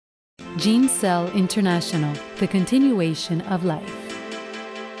GeneCell International, the continuation of life.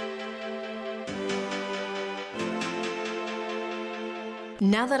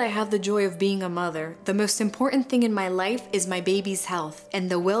 Now that I have the joy of being a mother, the most important thing in my life is my baby's health and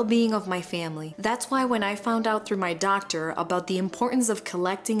the well-being of my family. That's why when I found out through my doctor about the importance of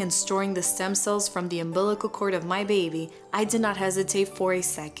collecting and storing the stem cells from the umbilical cord of my baby, I did not hesitate for a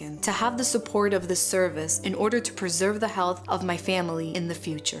second to have the support of this service in order to preserve the health of my family in the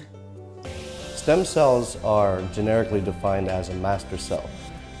future. Stem cells are generically defined as a master cell.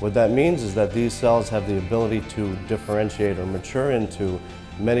 What that means is that these cells have the ability to differentiate or mature into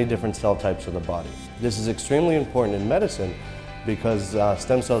many different cell types of the body. This is extremely important in medicine because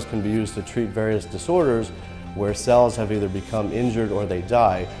stem cells can be used to treat various disorders where cells have either become injured or they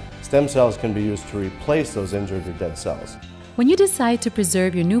die. Stem cells can be used to replace those injured or dead cells. When you decide to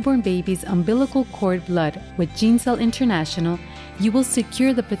preserve your newborn baby's umbilical cord blood with GeneCell International, you will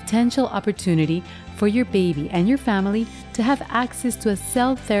secure the potential opportunity for your baby and your family to have access to a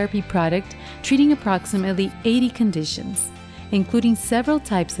cell therapy product treating approximately 80 conditions, including several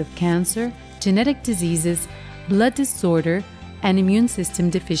types of cancer, genetic diseases, blood disorder, and immune system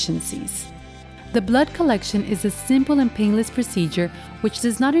deficiencies. The blood collection is a simple and painless procedure which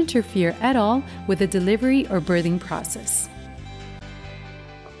does not interfere at all with the delivery or birthing process.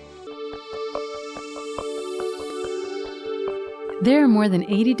 There are more than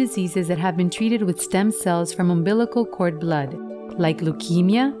 80 diseases that have been treated with stem cells from umbilical cord blood, like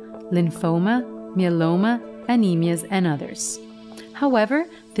leukemia, lymphoma, myeloma, anemias, and others. However,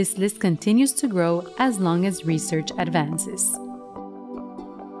 this list continues to grow as long as research advances.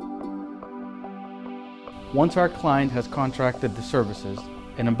 Once our client has contracted the services,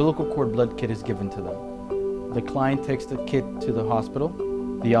 an umbilical cord blood kit is given to them. The client takes the kit to the hospital.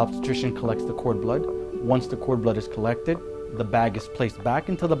 The obstetrician collects the cord blood. Once the cord blood is collected, the bag is placed back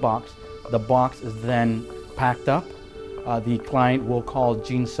into the box. The box is then packed up. The client will call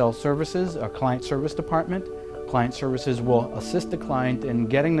GeneCell Services, our client service department. Client services will assist the client in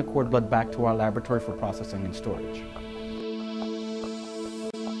getting the cord blood back to our laboratory for processing and storage.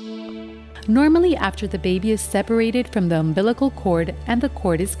 Normally, after the baby is separated from the umbilical cord and the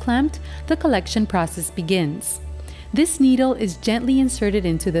cord is clamped, the collection process begins. This needle is gently inserted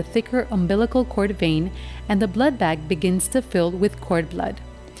into the thicker umbilical cord vein and the blood bag begins to fill with cord blood.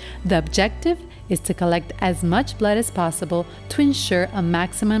 The objective is to collect as much blood as possible to ensure a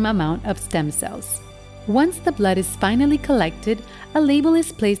maximum amount of stem cells. Once the blood is finally collected, a label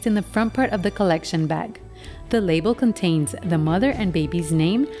is placed in the front part of the collection bag. The label contains the mother and baby's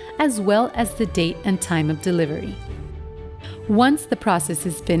name as well as the date and time of delivery. Once the process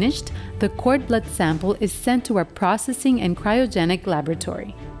is finished, the cord blood sample is sent to our processing and cryogenic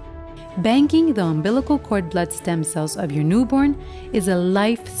laboratory. Banking the umbilical cord blood stem cells of your newborn is a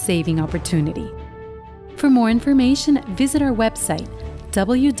life-saving opportunity. For more information, visit our website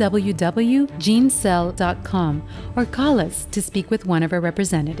www.genecell.com or call us to speak with one of our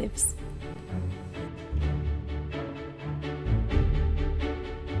representatives.